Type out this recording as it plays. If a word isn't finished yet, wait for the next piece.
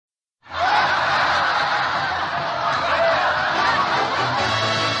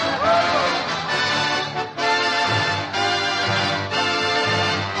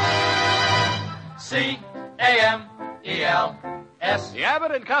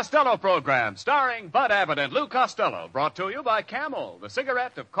Abbott and Costello program, starring Bud Abbott and Lou Costello, brought to you by Camel, the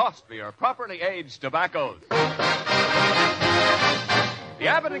cigarette of costlier, properly aged tobaccos. The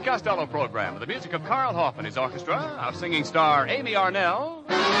Abbott and Costello program, with the music of Carl Hoff and his orchestra, our singing star Amy Arnell,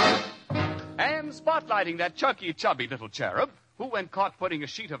 and spotlighting that chunky, chubby little cherub who, when caught putting a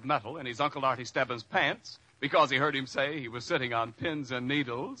sheet of metal in his Uncle Artie Stebbins' pants because he heard him say he was sitting on pins and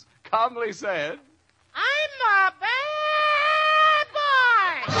needles, calmly said, I'm a bad boy!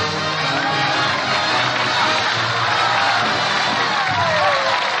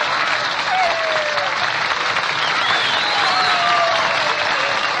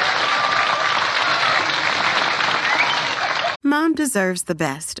 Mom deserves the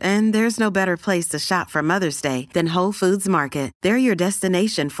best, and there's no better place to shop for Mother's Day than Whole Foods Market. They're your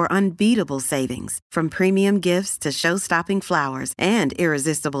destination for unbeatable savings, from premium gifts to show-stopping flowers and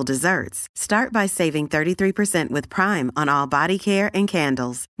irresistible desserts. Start by saving 33% with Prime on all body care and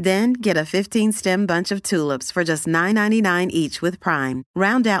candles. Then get a 15-stem bunch of tulips for just $9.99 each with Prime.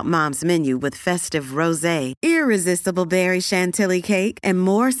 Round out Mom's menu with festive rosé, irresistible berry chantilly cake, and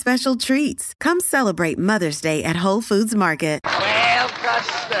more special treats. Come celebrate Mother's Day at Whole Foods Market. Well,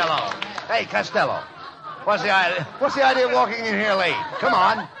 Costello. Hey, Costello. What's the idea of walking in here late? Come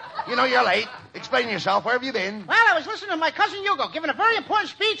on. You know you're late. Explain yourself. Where have you been? Well, I was listening to my cousin Hugo giving a very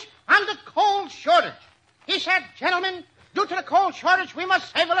important speech on the coal shortage. He said, gentlemen, due to the coal shortage, we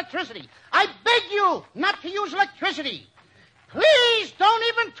must save electricity. I beg you not to use electricity. Please don't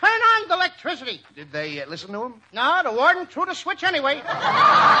even turn on the electricity. Did they listen to him? No, the warden threw the switch anyway.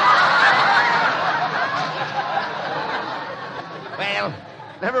 Well,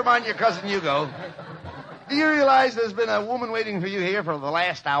 never mind your cousin Hugo. Do you realize there's been a woman waiting for you here for the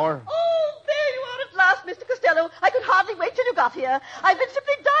last hour? Oh, there you are at last, Mr. Costello. I could hardly wait till you got here. I've been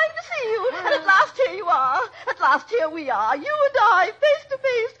simply dying to see you. And at last here you are. At last here we are, you and I, face to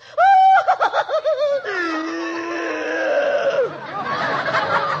face. Oh!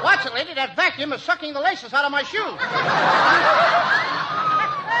 Watch it, lady. That vacuum is sucking the laces out of my shoes.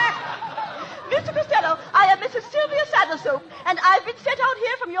 Mr. Costello, I am Mrs. Sylvia Saddlesoap, and I've been sent out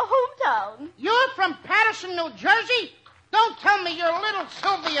here from your hometown. You're from Patterson, New Jersey? Don't tell me you're little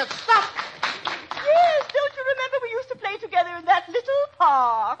Sylvia Stump. Yes, don't you remember we used to play together in that little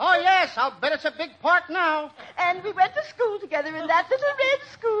park? Oh, yes, I'll bet it's a big park now. And we went to school together in that little red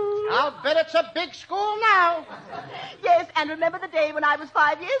school. I'll bet it's a big school now. Yes, and remember the day when I was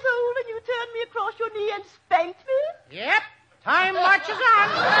 5 years old and you turned me across your knee and spanked me? Yep, time marches on.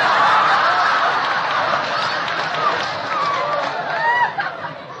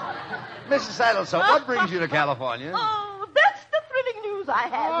 Mrs. Saddlesoap, what brings you to California? Oh, that's the thrilling news I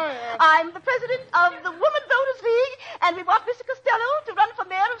have. Oh, yes. I'm the president of the Woman Voters League, and we want Mr. Costello to run for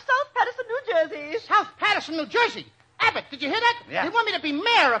mayor of South Patterson, New Jersey. South Patterson, New Jersey. Abbott, did you hear that? Yeah. They want me to be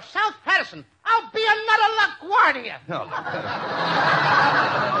mayor of South Patterson. I'll be another LaGuardia. No,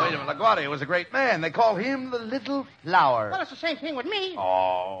 wait a minute. LaGuardia was a great man. They call him the Little Flower. Well, it's the same thing with me.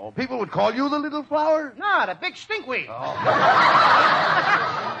 Oh, people would call you the Little Flower? No, the big stinkweed.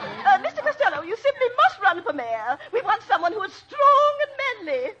 Mr. Costello, you simply must run for mayor. We want someone who is strong and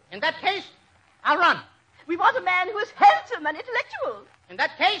manly. In that case, I'll run. We want a man who is handsome and intellectual. In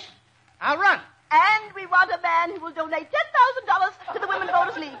that case, I'll run. And we want a man who will donate $10,000 to the Women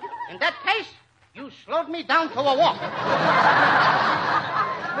Voters League. In that case, you slowed me down to a walk.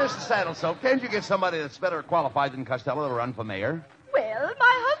 Mr. Saddlesoap, can't you get somebody that's better qualified than Costello to run for mayor? Well,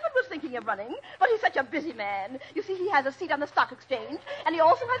 my husband was thinking of running, but he's such a busy man. You see, he has a seat on the stock exchange, and he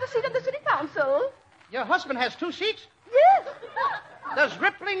also has a seat on the city council. Your husband has 2 seats? Yes. Does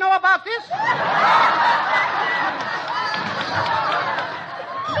Ripley know about this?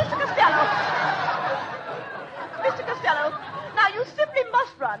 Mr. Costello. Mr. Costello, now you simply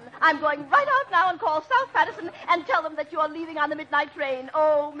must run. I'm going right out now and call South Patterson and tell them that you are leaving on the midnight train.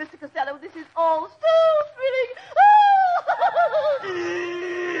 Oh, Mr. Costello, this is all so thrilling. Oh!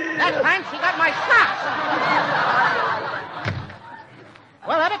 That time she got my socks.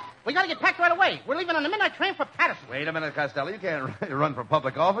 Well, Abbott, we got to get packed right away. We're leaving on the midnight train for Patterson. Wait a minute, Costello. You can't run for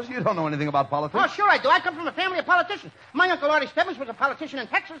public office. You don't know anything about politics. Oh, sure I do. I come from a family of politicians. My Uncle Artie Stebbins was a politician in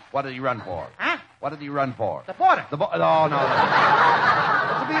Texas. What did he run for? Huh? What did he run for? The border. Oh, no.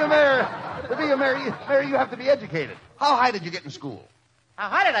 To be a mayor, you have to be educated. How high did you get in school? How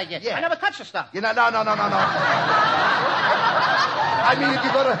high did I get? Yeah. I never touched the stuff. No. I mean, did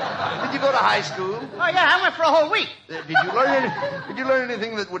you go to high school? Oh, yeah, I went for a whole week. Did you learn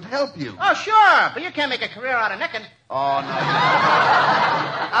anything that would help you? Oh, sure, but you can't make a career out of necking. Oh, no.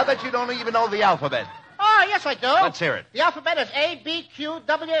 I bet you don't even know the alphabet. Oh, yes, I do. Let's hear it. The alphabet is A, B, Q,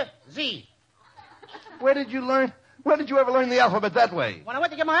 W, Z. Where did you learn When did you ever learn the alphabet that way? When I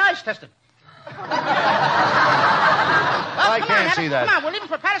went to get my eyes tested. I can't see that. Come on, we're leaving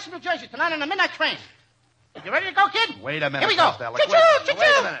for Patterson, New Jersey tonight on a midnight train. You ready to go, kid? Wait a minute, Here we go. Costello. Choo-choo, choo-choo.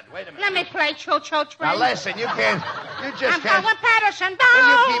 Wait a minute. Let me play choo-choo train. Now, listen, you can't... You just I'm can't... going Patterson Will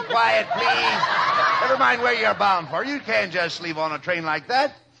down. you keep quiet, please? Never mind where you're bound for. You can't just leave on a train like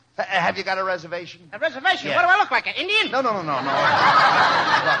that. Have you got a reservation? A reservation? Yes. What do I look like, an Indian? No. Look,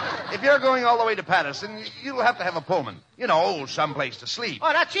 if you're going all the way to Patterson, you'll have to have a Pullman. You know, someplace to sleep.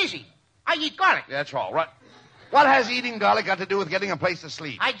 Oh, that's easy. I eat garlic. That's all right. What has eating garlic got to do with getting a place to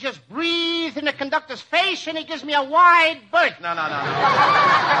sleep? I just breathe in the conductor's face, and he gives me a wide berth. No.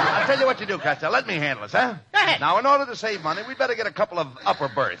 I'll tell you what you do, Costello. Let me handle this, huh? Go ahead. Now, in order to save money, we'd better get a couple of upper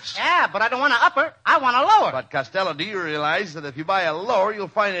berths. Yeah, but I don't want an upper. I want a lower. But, Costello, do you realize that if you buy a lower, you'll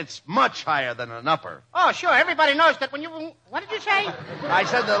find it's much higher than an upper? Oh, sure. Everybody knows that when you... What did you say? I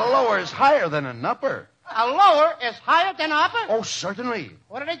said that a lower is higher than an upper. A lower is higher than an upper? Oh, certainly.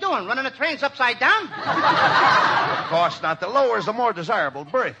 What are they doing, running the trains upside down? Of course not. The lower is the more desirable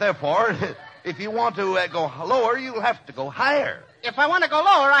berth. Therefore, if you want to go lower, you'll have to go higher. If I want to go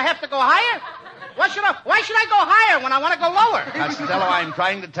lower, I have to go higher? Why should I go higher when I want to go lower? Costello, I'm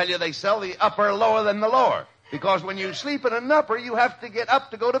trying to tell you they sell the upper lower than the lower. Because when you sleep in an upper, you have to get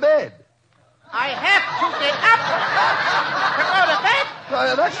up to go to bed. I have to get up to go to bed?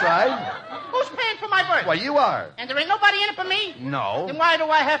 That's right. Who's paying for my berth? Well, you are. And there ain't nobody in it for me? No. Then why do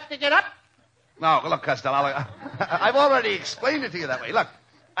I have to get up? No, look, Costello, I've already explained it to you that way. Look,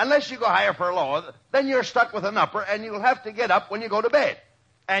 unless you go higher for a lower, then you're stuck with an upper, and you'll have to get up when you go to bed.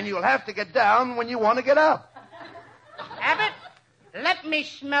 And you'll have to get down when you want to get up. Abbott, let me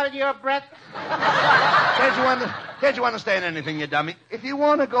smell your breath. Can't you understand anything, you dummy? If you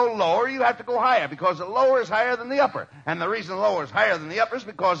want to go lower, you have to go higher, because the lower is higher than the upper. And the reason the lower is higher than the upper is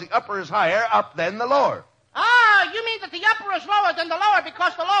because the upper is higher up than the lower. Oh, you mean that the upper is lower than the lower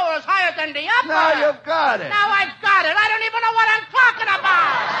because the lower is higher than the upper? Now you've got it. Now I've got it. I don't even know what I'm talking about.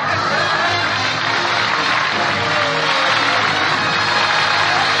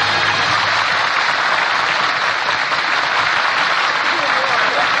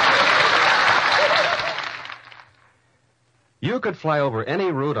 You could fly over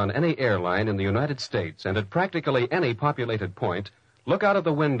any route on any airline in the United States, and at practically any populated point, look out of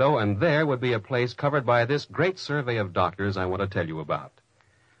the window, and there would be a place covered by this great survey of doctors I want to tell you about.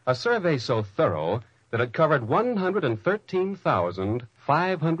 A survey so thorough that it covered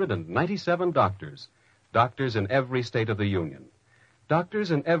 113,597 doctors. Doctors in every state of the Union.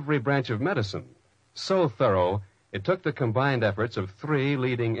 Doctors in every branch of medicine. So thorough, it took the combined efforts of 3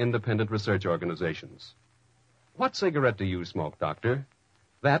 leading independent research organizations. What cigarette do you smoke, Doctor?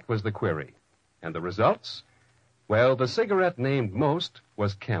 That was the query. And the results? Well, the cigarette named most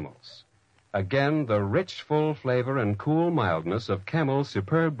was Camel's. Again, the rich, full flavor and cool mildness of Camel's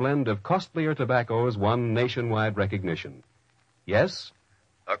superb blend of costlier tobaccos won nationwide recognition. Yes?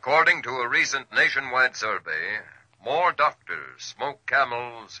 According to a recent nationwide survey, more doctors smoke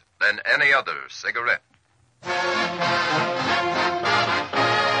Camels than any other cigarette.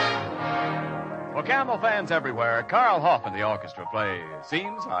 For Camel fans everywhere, Carl Hoff and the orchestra play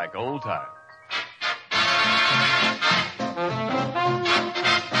Seems Like Old Times.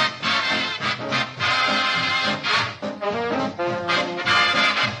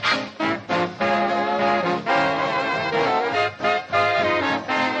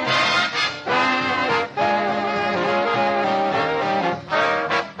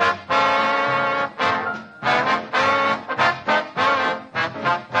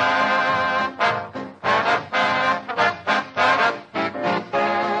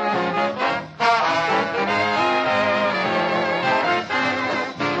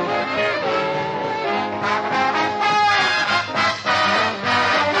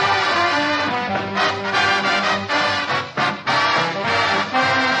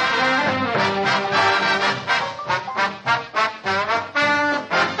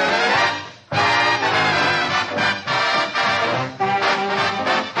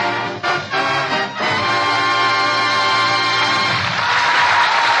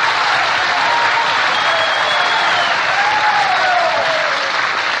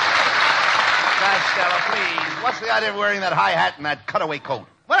 Wearing that high hat and that cutaway coat.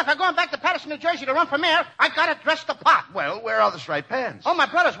 Well, if I'm going back to Patterson, New Jersey to run for mayor, I gotta dress the part. Well, where are the striped pants? Oh, my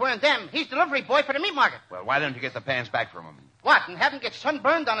brother's wearing them. He's delivery boy for the meat market. Well, why don't you get the pants back from him? What, and have him get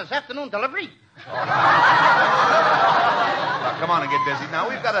sunburned on his afternoon delivery? Now, come on and get busy. Now,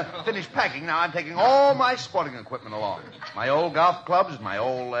 we've got to finish packing. Now, I'm taking all my sporting equipment along. My old golf clubs, my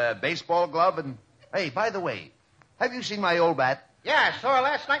old baseball glove, and... Hey, by the way, have you seen my old bat? Yeah, I saw her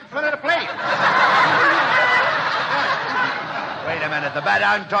last night in front of the plate. Wait a minute. The bat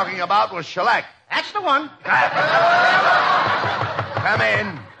I'm talking about was shellac. That's the one. Come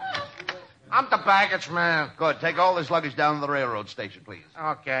in. I'm the baggage man. Good. Take all this luggage down to the railroad station, please.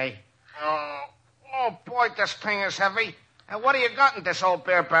 Okay. Oh, boy, this thing is heavy. And what do you got in this old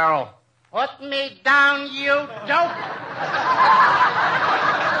beer barrel? Put me down, you dope.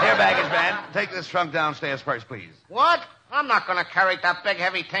 Here, baggage man. Take this trunk downstairs first, please. What? I'm not going to carry that big,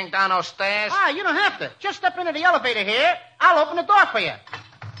 heavy thing down those stairs. Ah, you don't have to. Just step into the elevator here. I'll open the door for you.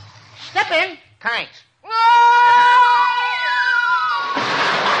 Step in. Thanks.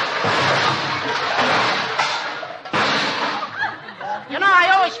 You know,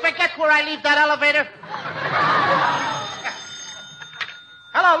 I always forget where I leave that elevator.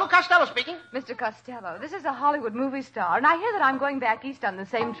 Hello, Lou Costello speaking. Mr. Costello, this is a Hollywood movie star, and I hear that I'm going back east on the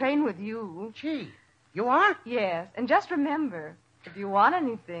same train with you. Gee, you are? Yes, and just remember, if you want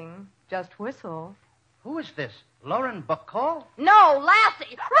anything, just whistle. Who is this? Lauren Bacall? No,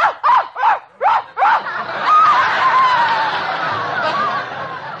 Lassie.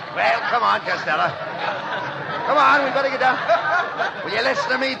 Well, come on, Costello. Come on, we better get down. Will you listen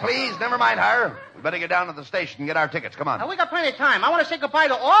to me, please? Never mind her. We better get down to the station and get our tickets. Come on. Now, we got plenty of time. I want to say goodbye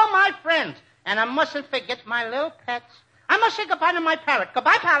to all my friends. And I mustn't forget my little pets. I must say goodbye to my parrot.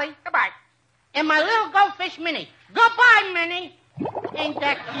 Goodbye, Pally. Goodbye. And my little goldfish, Minnie. Goodbye, Minnie. Ain't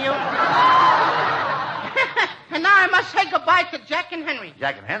that cute? And now I must say goodbye to Jack and Henry.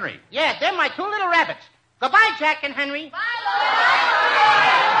 Jack and Henry? Yeah, they're my two little rabbits. Goodbye, Jack and Henry. Bye,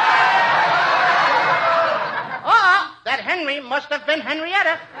 that Henry must have been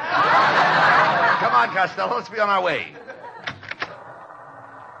Henrietta. Come on, Costello. Let's be on our way.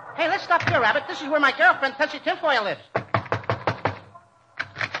 Hey, let's stop here, Rabbit. This is where my girlfriend, Tessie Tinfoil, lives.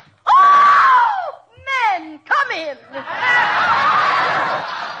 Oh! Men, come in.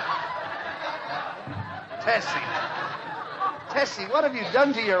 Tessie, what have you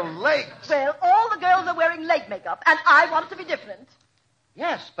done to your legs? Well, all the girls are wearing leg makeup, and I want to be different.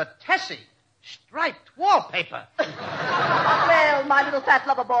 Yes, but Tessie, striped wallpaper. Well, my little fat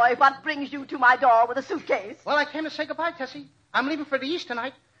lover boy, what brings you to my door with a suitcase? Well, I came to say goodbye, Tessie. I'm leaving for the East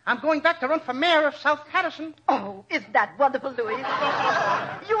tonight. I'm going back to run for mayor of South Patterson. Oh, isn't that wonderful, Louis? You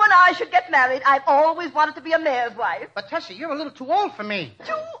and I should get married. I've always wanted to be a mayor's wife. But, Tessie, you're a little too old for me.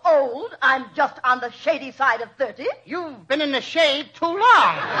 Too old? I'm just on the shady side of 30. You've been in the shade too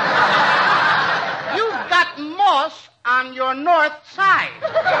long. You've got moss on your north side.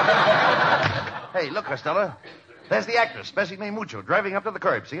 Hey, look, Costello. There's the actress, Bessie May Mucho, driving up to the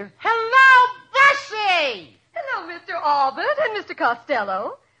curb. See her? Hello, Bessie! Hello, Mr. Albert and Mr.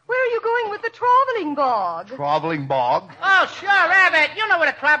 Costello. Where are you going with the traveling bog? Traveling bog? Oh, sure, Rabbit. You know what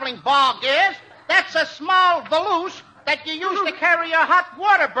a traveling bog is. That's a small valise that you use to carry your hot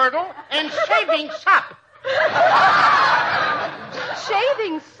water bottle and shaving sop.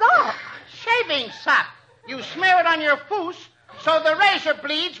 Shaving sop? Shaving sop. You smear it on your foos so the razor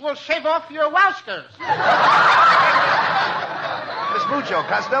blades will shave off your wousters. Miss Mucho,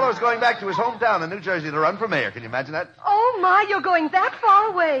 Costello's going back to his hometown in New Jersey to run for mayor. Can you imagine that? Oh, my, you're going that far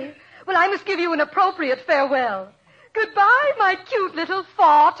away. Well, I must give you an appropriate farewell. Goodbye, my cute little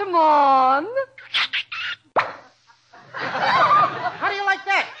Fatimon. How do you like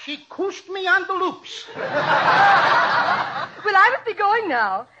that? She cooshed me on the loops. Well, I must be going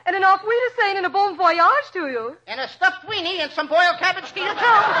now. And an au revoir to saying and a bon voyage to you. And a stuffed weenie and some boiled cabbage to you,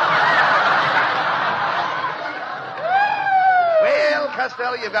 too. Well,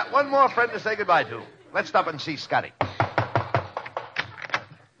 Costello, you've got one more friend to say goodbye to. Let's stop and see Scotty.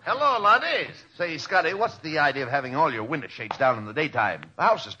 Hello, laddies. Say, Scotty, what's the idea of having all your window shades down in the daytime? The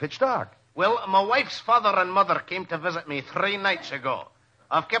house is pitch dark. Well, my wife's father and mother came to visit me 3 nights ago.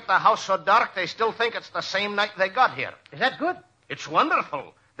 I've kept the house so dark they still think it's the same night they got here. Is that good? It's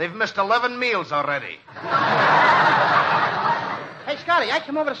wonderful. They've missed 11 meals already. Hey, Scotty, I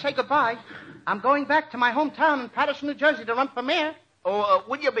came over to say goodbye. I'm going back to my hometown in Patterson, New Jersey to run for mayor. Oh,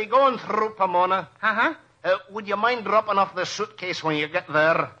 would you be going through Pomona? Uh-huh. Would you mind dropping off the suitcase when you get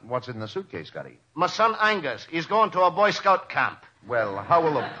there? What's in the suitcase, Scotty? My son Angus. He's going to a Boy Scout camp. Well, how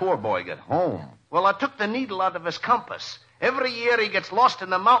will the poor boy get home? Well, I took the needle out of his compass. Every year he gets lost in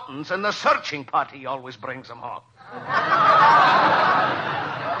the mountains, and the searching party always brings him home.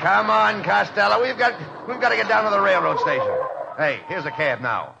 Come on, Costello. We've got to get down to the railroad station. Hey, here's a cab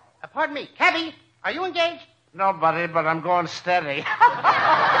now. Pardon me, cabby, are you engaged? No, buddy, but I'm going steady.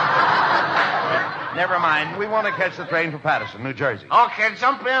 Never mind. We want to catch the train for Patterson, New Jersey. Okay,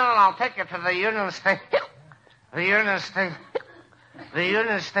 jump in and I'll take you to the Union Station. The Union Station. The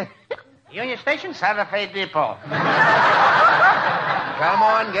Union Station. Union Station? Santa Fe Depot. Come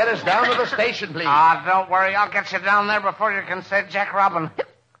on, get us down to the station, please. Don't worry. I'll get you down there before you can say Jack Robin.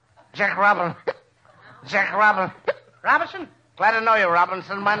 Jack Robin. Jack Robin. Robinson? Glad to know you,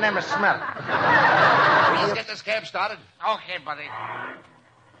 Robinson. My name is Smith. We'll get this cab started. Okay, buddy.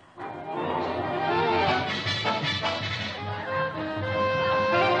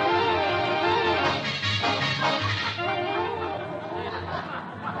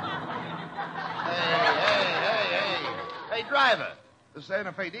 Hey, driver. The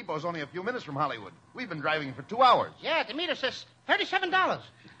Santa Fe Depot's only a few minutes from Hollywood. We've been driving for 2 hours. Yeah, the meter says $37.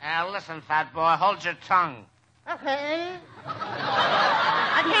 Listen, fat boy, hold your tongue. Okay.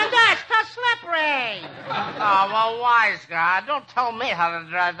 Agenda, está slippery. Oh, well, wise guy. Don't tell me how to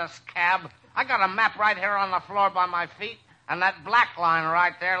drive this cab. I got a map right here on the floor by my feet, and that black line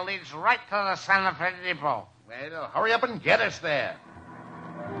right there leads right to the Santa Fe Depot. Well, hurry up and get us there.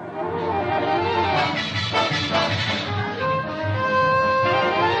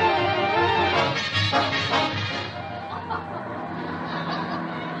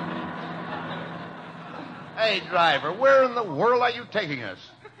 Hey, driver, where in the world are you taking us?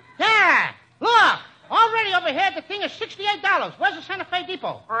 Yeah, look. Already over here, the thing is $68. Where's the Santa Fe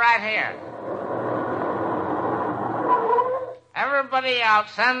Depot? Right here. Everybody out,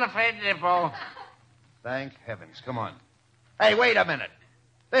 Santa Fe Depot. Thank heavens. Come on. Hey, wait a minute.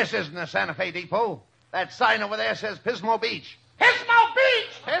 This isn't the Santa Fe Depot. That sign over there says Pismo Beach. Pismo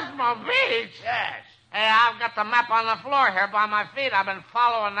Beach! Pismo Beach? Yes. Hey, I've got the map on the floor here by my feet. I've been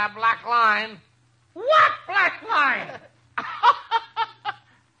following that black line. What black line?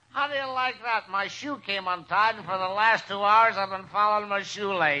 How do you like that? My shoe came untied, and for the last 2 hours, I've been following my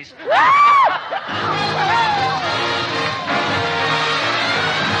shoelace.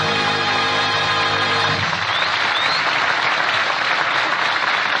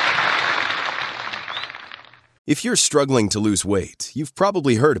 If you're struggling to lose weight, you've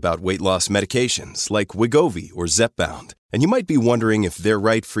probably heard about weight loss medications like Wegovy or Zepbound, and you might be wondering if they're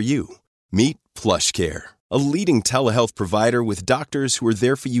right for you. Meet PlushCare, a leading telehealth provider with doctors who are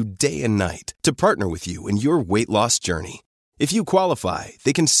there for you day and night to partner with you in your weight loss journey. If you qualify,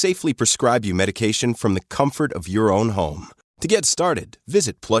 they can safely prescribe you medication from the comfort of your own home. To get started,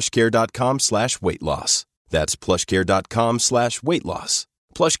 visit plushcare.com/weightloss. That's plushcare.com/weightloss.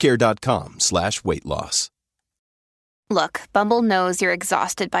 plushcare.com/weightloss. Look, Bumble knows you're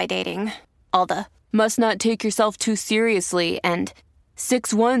exhausted by dating. All the must not take yourself too seriously and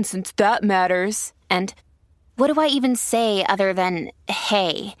 6'1" since that matters. And what do I even say other than,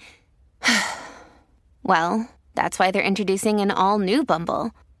 hey? Well, that's why they're introducing an all-new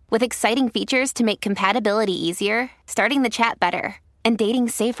Bumble with exciting features to make compatibility easier, starting the chat better, and dating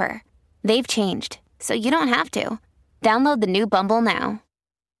safer. They've changed, so you don't have to. Download the new Bumble now.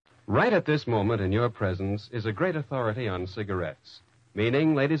 Right at this moment in your presence is a great authority on cigarettes.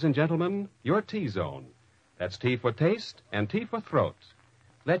 Meaning, ladies and gentlemen, your T-zone. That's T for taste and T for throat.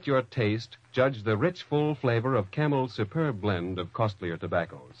 Let your taste judge the rich, full flavor of Camel's superb blend of costlier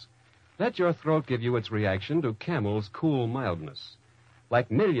tobaccos. Let your throat give you its reaction to Camel's cool mildness. Like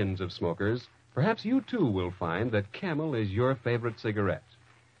millions of smokers, perhaps you too will find that Camel is your favorite cigarette.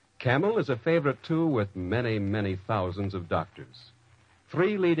 Camel is a favorite too with many, many thousands of doctors.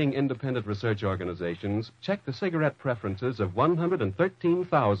 3 leading independent research organizations checked the cigarette preferences of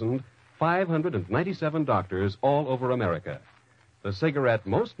 113,597 doctors all over America. The cigarette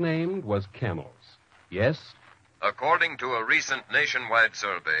most named was Camel's. Yes? According to a recent nationwide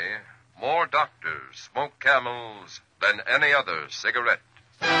survey, more doctors smoke Camels than any other cigarette.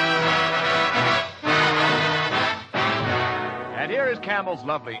 And here is Camel's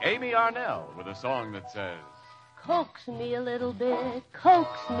lovely Amy Arnell with a song that says, Coax me a little bit,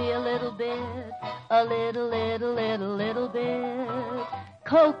 coax me a little bit, a little bit.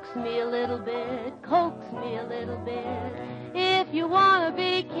 Coax me a little bit, coax me a little bit. If you want to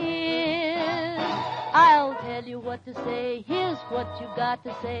be kissed, I'll tell you what to say. Here's what you got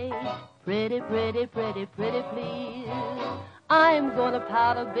to say. Pretty, pretty, pretty, pretty, please. I'm gonna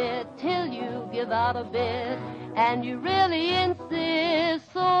pout a bit till you give out a bit, and you really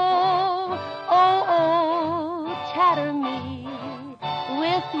insist. So, chatter me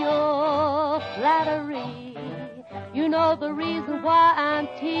with your flattery. You know the reason why I'm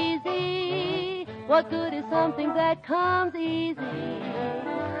teasy. What good is something that comes easy?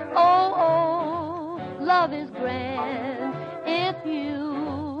 Love is grand if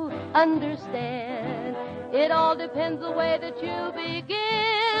you understand. It all depends the way that you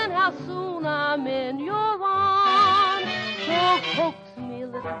begin, how soon I'm in your arms. So coax me a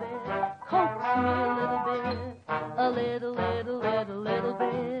little bit, coax me a little bit, a little bit, a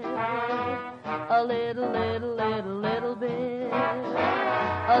little bit.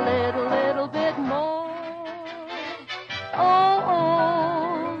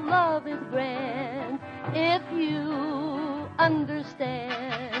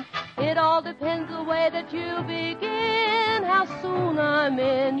 that you begin, how soon I'm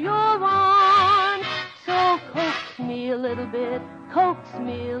in your arms. So coax me a little bit, coax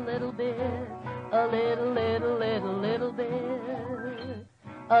me a little bit, a little bit, a little bit.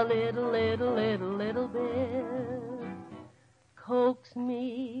 Coax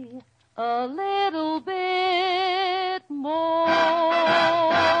me a little bit more.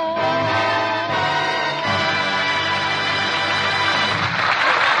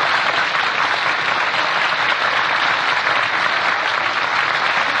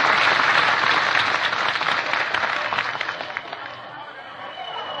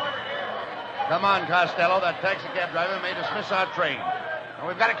 Come on, Costello. That taxicab driver made us miss our train. And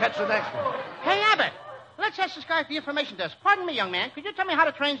we've got to catch the next one. Hey, Abbott, let's ask this guy at the information desk. Pardon me, young man. Could you tell me how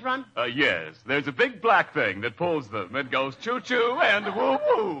the trains run? Yes. There's a big black thing that pulls them. It goes choo-choo and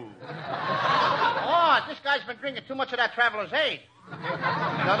woo-woo. Oh, this guy's been drinking too much of that Traveler's Aid.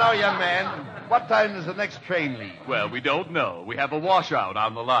 No, young man. What time does the next train leave? Well, we don't know. We have a washout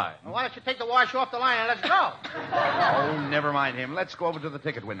on the line. Well, why don't you take the wash off the line and let's go? Oh, never mind him. Let's go over to the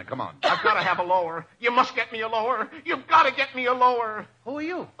ticket window. Come on. I've got to have a lower. You must get me a lower. You've got to get me a lower. Who are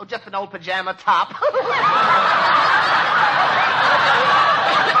you? Oh, just an old pajama top.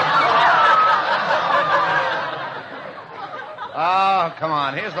 Oh, come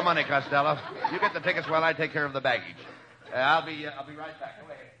on. Here's the money, Costello. You get the tickets while I take care of the baggage. I'll be right back. Go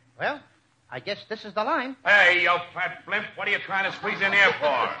ahead. Well, I guess this is the line. Hey, you fat blimp. What are you trying to squeeze in here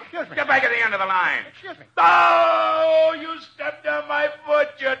for? Excuse me. Get back at the end of the line. Excuse me. Oh, you stepped on my foot,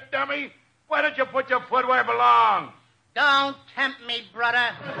 you dummy. Why don't you put your foot where it belongs? Don't tempt me,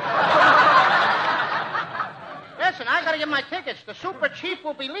 brother. Listen, I gotta get my tickets. The super chief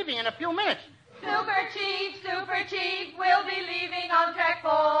will be leaving in a few minutes. Super Chief, we'll be leaving on track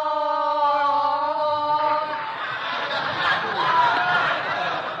 4.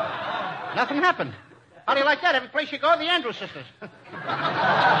 Nothing happened. How do you like that? Every place you go, the Andrews sisters.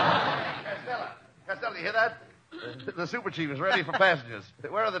 Costello, you hear that? The super chief is ready for passengers.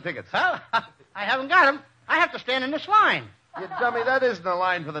 Where are the tickets? Well, I haven't got them. I have to stand in this line. You dummy, that isn't a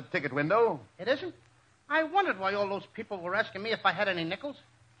line for the ticket window. It isn't? I wondered why all those people were asking me if I had any nickels.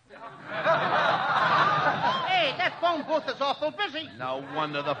 Hey, that phone booth is awful busy. No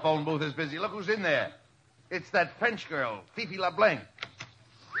wonder the phone booth is busy. Look who's in there. It's that French girl, Fifi LeBlanc.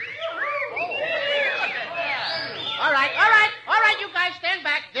 All right, you guys stand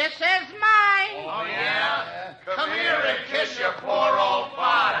back. This is mine. Oh, yeah? Come here and kiss your poor old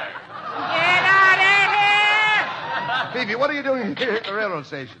father. Get out of here! Fifi, what are you doing here at the railroad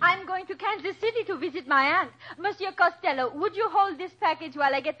station? I'm going to Kansas City to visit my aunt. Monsieur Costello, would you hold this package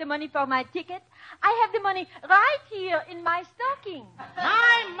while I get the money for my ticket? I have the money right here in my stocking.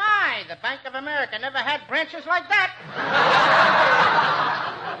 My, the Bank of America never had branches like that.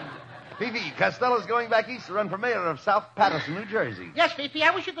 Fifi, Costello's going back east to run for mayor of South Patterson, New Jersey. Yes, Fifi,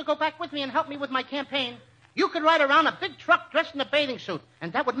 I wish you could go back with me and help me with my campaign. You could ride around a big truck dressed in a bathing suit,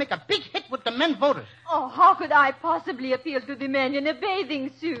 and that would make a big hit with the men voters. Oh, how could I possibly appeal to the men in a bathing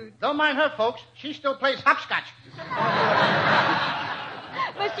suit? Don't mind her, folks. She still plays hopscotch.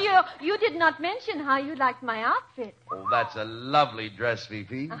 Monsieur, you did not mention how you liked my outfit. Oh, that's a lovely dress,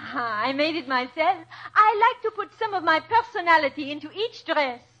 Fifi. I made it myself. I like to put some of my personality into each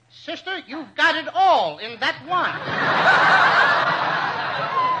dress. Sister, you've got it all in that one.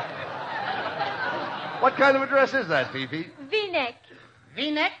 What kind of a dress is that, Fifi? V-neck.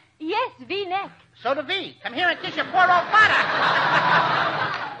 V-neck? Yes, V-neck. So do V. Come here and kiss your poor old father.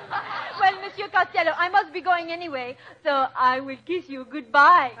 Well, Monsieur Costello, I must be going anyway, so I will kiss you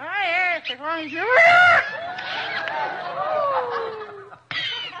goodbye. Oh, yes, as long as you...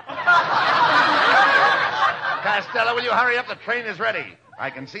 Costello, will you hurry up? The train is ready. I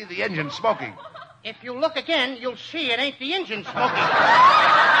can see the engine smoking. If you look again, you'll see it ain't the engine smoking.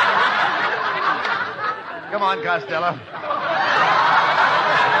 Come on, Costello.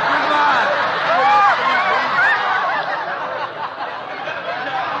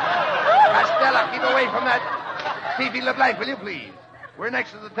 Costello, keep away from that Fifi LeBlanc, will you please? We're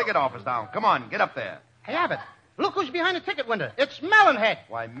next to the ticket office now. Come on, get up there. Hey, Abbott, look who's behind the ticket window. It's Melonhead.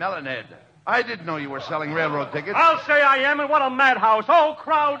 Why, Melonhead, I didn't know you were selling railroad tickets. I'll say I am, and what a madhouse. Oh,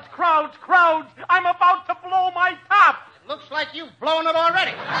 crowds. I'm about to blow my top. Looks like you've blown it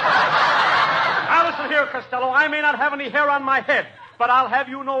already. Now, listen here, Costello. I may not have any hair on my head, but I'll have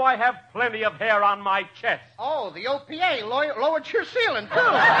you know I have plenty of hair on my chest. Oh, the OPA lowered your ceiling,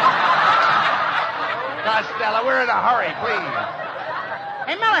 too. Costello, we're in a hurry, please.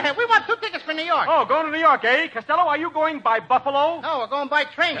 Hey, Melonhead, we want 2 tickets for New York. Oh, going to New York, eh? Costello, are you going by Buffalo? No, we're going by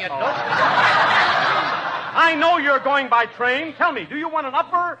train, you dope. I know you're going by train. Tell me, do you want an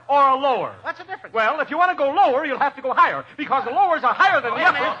upper or a lower? What's the difference? Well, if you want to go lower, you'll have to go higher, because the lowers are higher than the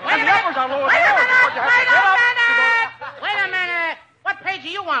uppers, and the uppers are lower than the lowers. Wait a minute! What page are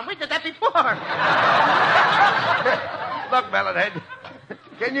you on? We did that before. Look, Melonhead,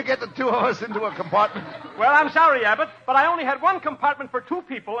 can you get the two of us into a compartment? Well, I'm sorry, Abbott, but I only had one compartment for 2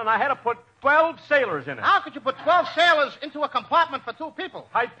 people, and I had to put 12 sailors in it. How could you put 12 sailors into a compartment for 2 people?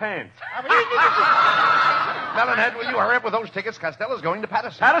 Tight pants. Melonhead, will you hurry up with those tickets? Costello's going to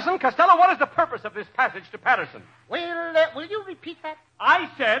Patterson. Patterson? Costello, what is the purpose of this passage to Patterson? Will you repeat that? I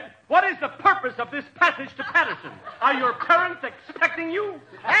said, what is the purpose of this passage to Patterson? Are your parents expecting you?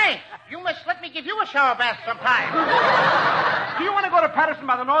 Hey, you must let me give you a shower bath sometime. Do you want to go to Patterson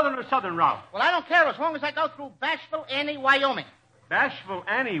by the northern or southern route? Well, I don't care as long as I go through Bashville, Annie, Wyoming. Bashville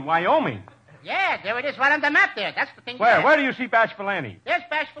Annie, Wyoming. Yeah, there it is right on the map there. That's the thing. Where? Where do you see Bashville Annie? There's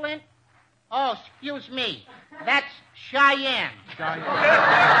Bashville Annie. Oh, excuse me. That's Cheyenne. All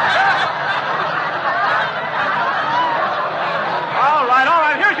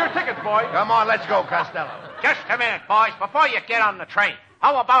right. Here's your tickets, boy. Come on, let's go, Costello. Just a minute, boys. Before you get on the train,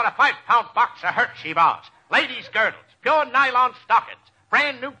 how about a 5-pound box of Hershey bars, ladies' girdles, pure nylon stockings,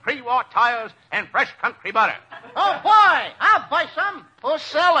 brand new pre-war tires, and fresh country butter? Oh, boy. I'll buy some. Who's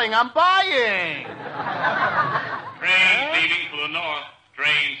selling? I'm buying. Trains leaving for the north,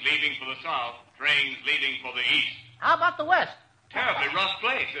 trains leaving for the south, trains leaving for the east. How about the west? Terribly rough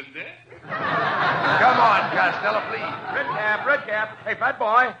place, isn't it? Come on, Costello, please. Red cap. Hey, fat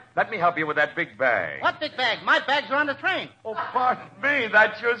boy, let me help you with that big bag. What big bag? My bags are on the train. Oh, pardon me,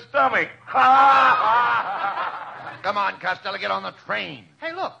 that's your stomach. Come on, Costello, get on the train.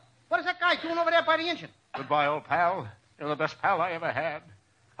 Hey, look. What is that guy doing over there by the engine? Goodbye, old pal. You're the best pal I ever had.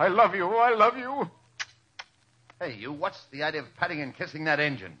 I love you. I love you. Hey, you, what's the idea of patting and kissing that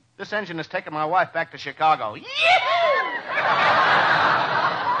engine? This engine has taken my wife back to Chicago.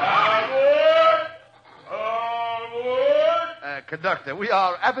 Conductor, we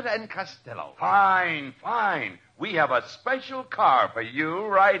are Abbott and Costello. Fine. We have a special car for you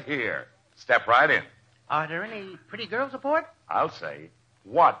right here. Step right in. Are there any pretty girls aboard? I'll say,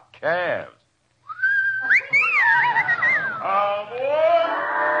 what calves?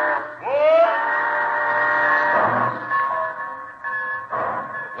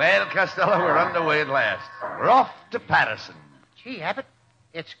 Well, Costello, we're underway at last. We're off to Patterson. Gee, Abbott,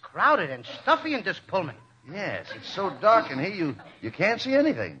 it's crowded and stuffy in this Pullman. Yes, it's so dark in here you can't see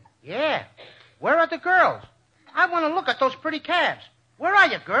anything. Yeah. Where are the girls? I want to look at those pretty calves. Where are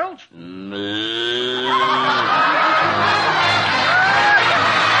you, girls? Abbott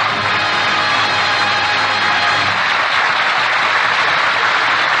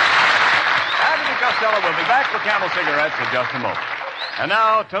and Costello will be back with Camel Cigarettes in just a moment. And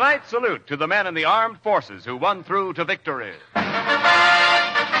now, tonight's salute to the men in the armed forces who won through to victory.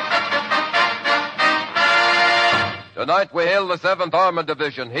 Tonight we hail the 7th Armored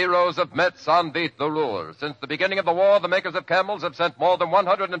Division, heroes of Metz en Vite the Ruhr. Since the beginning of the war, the makers of camels have sent more than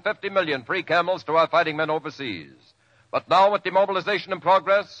 150 million free camels to our fighting men overseas. But now, with demobilization in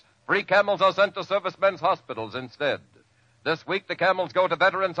progress, free camels are sent to servicemen's hospitals instead. This week, the camels go to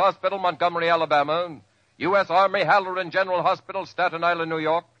Veterans Hospital, Montgomery, Alabama, U.S. Army Halloran General Hospital, Staten Island, New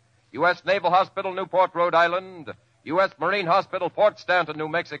York, U.S. Naval Hospital, Newport, Rhode Island, U.S. Marine Hospital, Port Stanton, New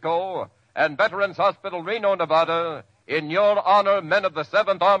Mexico, and Veterans Hospital, Reno, Nevada, in your honor, men of the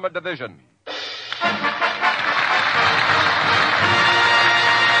 7th Armored Division. Camel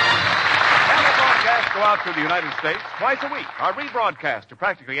broadcasts go out to the United States twice a week, are rebroadcast to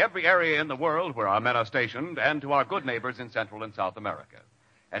practically every area in the world where our men are stationed, and to our good neighbors in Central and South America.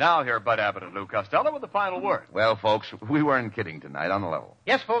 And now, here are Bud Abbott and Lou Costello with the final word. Well, folks, we weren't kidding tonight on the level.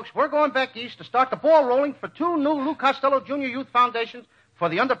 Yes, folks, we're going back east to start the ball rolling for 2 new Lou Costello Junior Youth Foundations for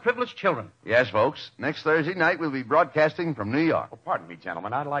the underprivileged children. Yes, folks. Next Thursday night, we'll be broadcasting from New York. Oh, pardon me,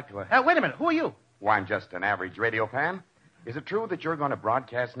 gentlemen. I'd like to... Wait a minute. Who are you? Well, I'm just an average radio fan. Is it true that you're going to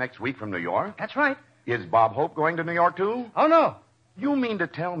broadcast next week from New York? That's right. Is Bob Hope going to New York, too? Oh, no. You mean to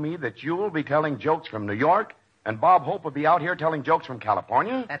tell me that you'll be telling jokes from New York, and Bob Hope will be out here telling jokes from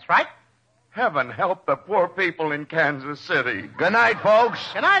California? That's right. Heaven help the poor people in Kansas City. Good night, folks.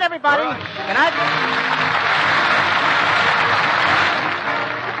 Good night, everybody. Good night.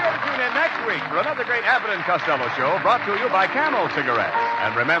 Be sure to tune in next week for another great Abbott and Costello show brought to you by Camel Cigarettes.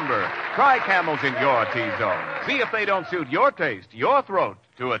 And remember, try Camels in your T-zone. See if they don't suit your taste, your throat,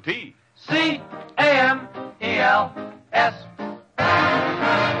 to a T. C-A-M-E-L-S.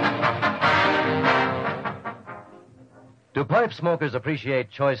 Do pipe smokers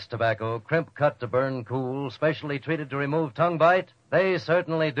appreciate choice tobacco, crimp cut to burn cool, specially treated to remove tongue bite? They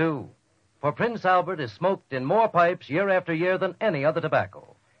certainly do. For Prince Albert is smoked in more pipes year after year than any other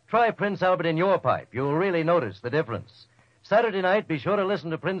tobacco. Try Prince Albert in your pipe. You'll really notice the difference. Saturday night, be sure to listen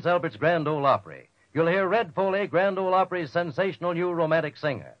to Prince Albert's Grand Ole Opry. You'll hear Red Foley, Grand Ole Opry's sensational new romantic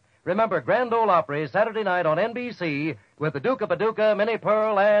singer. Remember, Grand Ole Opry, Saturday night on NBC with the Duke of Paducah, Minnie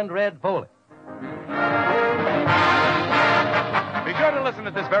Pearl, and Red Foley. Be sure to listen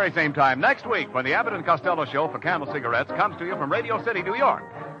at this very same time next week when the Abbott and Costello Show for Camel Cigarettes comes to you from Radio City, New York.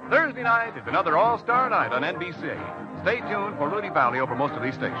 Thursday night is another all-star night on NBC. Stay tuned for Rudy Valley over most of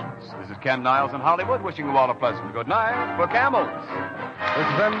these stations. This is Ken Niles in Hollywood wishing you all a pleasant good night for Camels. This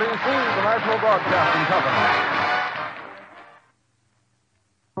is NBC, the National Broadcasting Company.